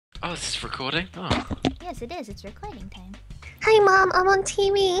Oh, is this recording? Oh. Yes, it is. It's recording time. Hi, Mom. I'm on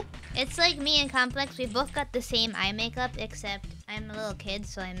TV. It's like me and Complex. We both got the same eye makeup, except I'm a little kid,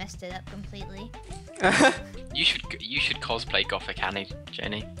 so I messed it up completely. You should cosplay Gothic Annie,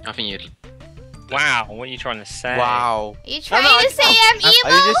 Jayne. I think you'd. Wow, what are you trying to say? Wow. Are you trying to say I'm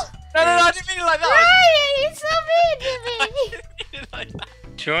evil? No, I didn't mean it like that. Ryan, you're so mean to me. I didn't mean it like that.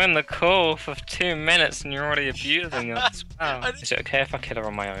 Join the call for 2 minutes and you're already abusing us. Wow. Is it okay if I kill her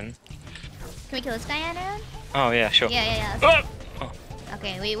on my own? Can we kill this guy on our own? Oh yeah, sure. Yeah. Oh! Oh,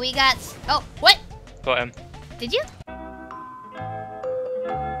 Okay, we got. Oh, what? got him. Did you?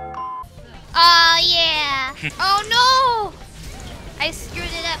 Oh yeah. Oh no! I screwed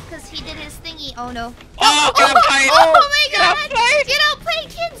it up because he did his thingy. Oh no. Oh, get outplayed! Oh my god! Get outplayed,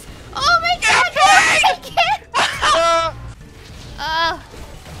 kids! Oh my god! Get outplayed, kids! Oh.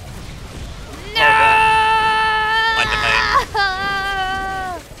 No!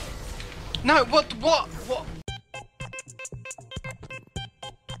 No, what?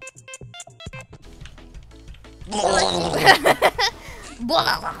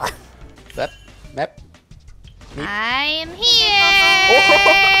 That map. I am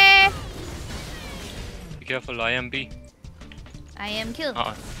here! Be careful, I am B. I am killed.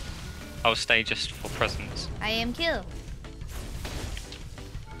 I'll stay just for presence. I am killed.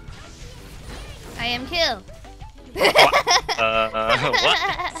 I am killed.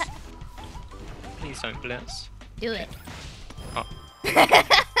 What? Please don't blitz. Do it. Oh.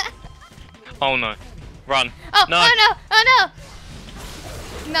 Oh no. Run. Oh, No. oh no! Oh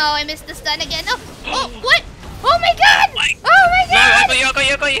no! No, I missed the stun again. No! Oh, what? Oh my god! Wait. Oh my No, god! I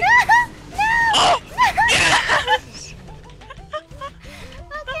got you. No! Oh! No! Yes! Okay.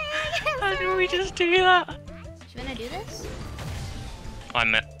 How did we just do that? Do you wanna do this? I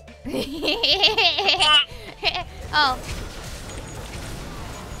met. Oh.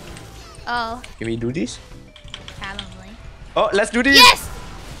 Oh, Can we do this? probably. Oh, let's do this. Yes!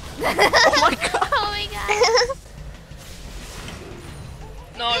 Oh my god. Oh my god.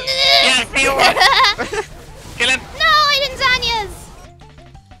 No! Yes, heal him! Kill him! No, I didn't Zanya's!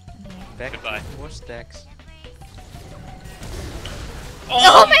 Back. Goodbye. More stacks.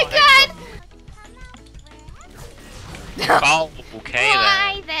 Oh my god! Oh, okay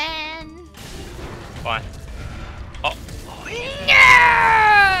Why then? Bye. Oh.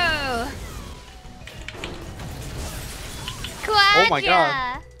 No! Quadra! Oh my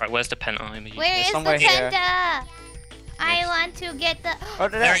god. Right, where's the penta? Where is the somewhere here. penta? I want to get the. Oh,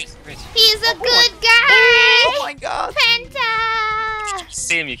 There he is. He's a good Oh guy! my god. Penta!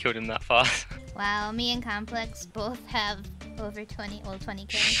 See him, you killed him that fast. Wow, me and Complex both have over 20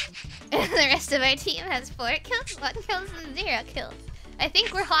 kills. And the rest of our team has 4 kills, 1 kills, and 0 kills. I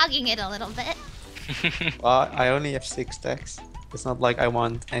think we're hogging it a little bit. I only have 6 stacks. It's not like I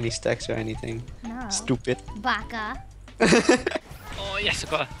want any stacks or anything. No. Stupid. Baka. Oh, yes, I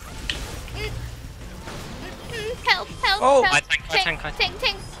got her. Help, help, Oh. help. I tank.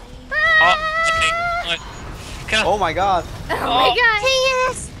 Tank. Oh, okay. No. Kill her. Oh my god. Oh my god. Hey,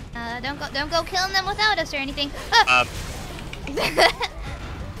 yes. Don't go killing them without us or anything.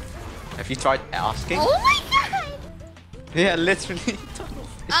 Have you tried asking? Oh my god. Yeah, literally.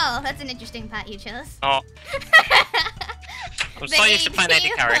 Oh, that's an interesting path you chose. Oh. I'm so used to playing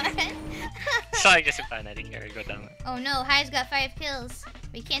AD carry. So used to playing AD carry, god damn it. Oh no, High's got 5 kills.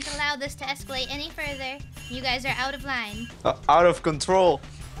 We can't allow this to escalate any further. You guys are out of line. Out of control.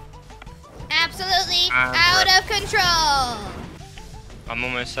 Absolutely out of control. I'm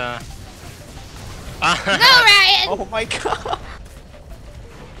almost, No, Ryan! Oh my god.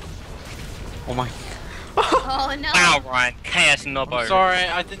 Oh my. Oh no. Wow, Ryan. KS Nobbo. Sorry,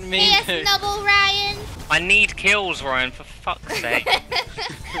 I didn't mean Yes, to. Nubble Ryan. I need kills, Ryan, for fuck's sake.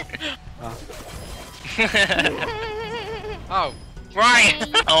 Oh.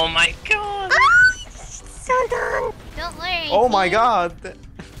 Ryan! Oh my god! So done. Don't worry. Oh my team. god. Don't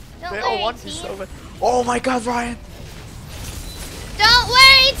They worry, all want me team. so bad. Oh my god, Ryan. Don't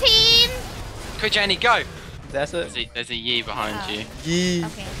worry, team. Quick, Jayne, go. There's a There's a Yi behind Oh. you. yee.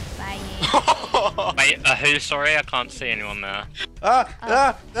 Okay, bye. Wait, who? Sorry, I can't see anyone there.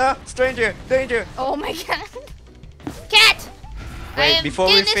 Stranger, danger. Oh my god. Cat! I Wait, am before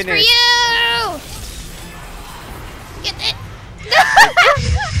doing we this finish. for you! Get it!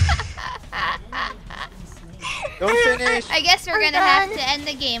 Don't finish. I guess we're gonna have to end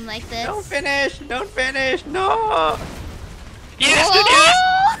the game like this. Don't finish. Don't finish. No. Yes! Oh! Yes!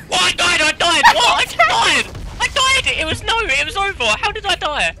 What? I died! What? I died! It was over! How did I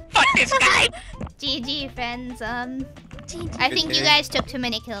die? Fuck this game! GG, friends. I think you guys took too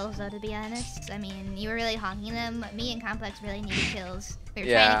many kills, though, to be honest. I mean, you were really honking them. Me and Complex really needed kills. We were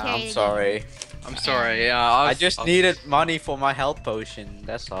trying to carry I'm the game. sorry. I'm sorry. Yeah, I just needed money for my health potion.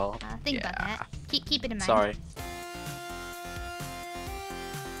 That's all. Think about that. Keep it in mind. Sorry.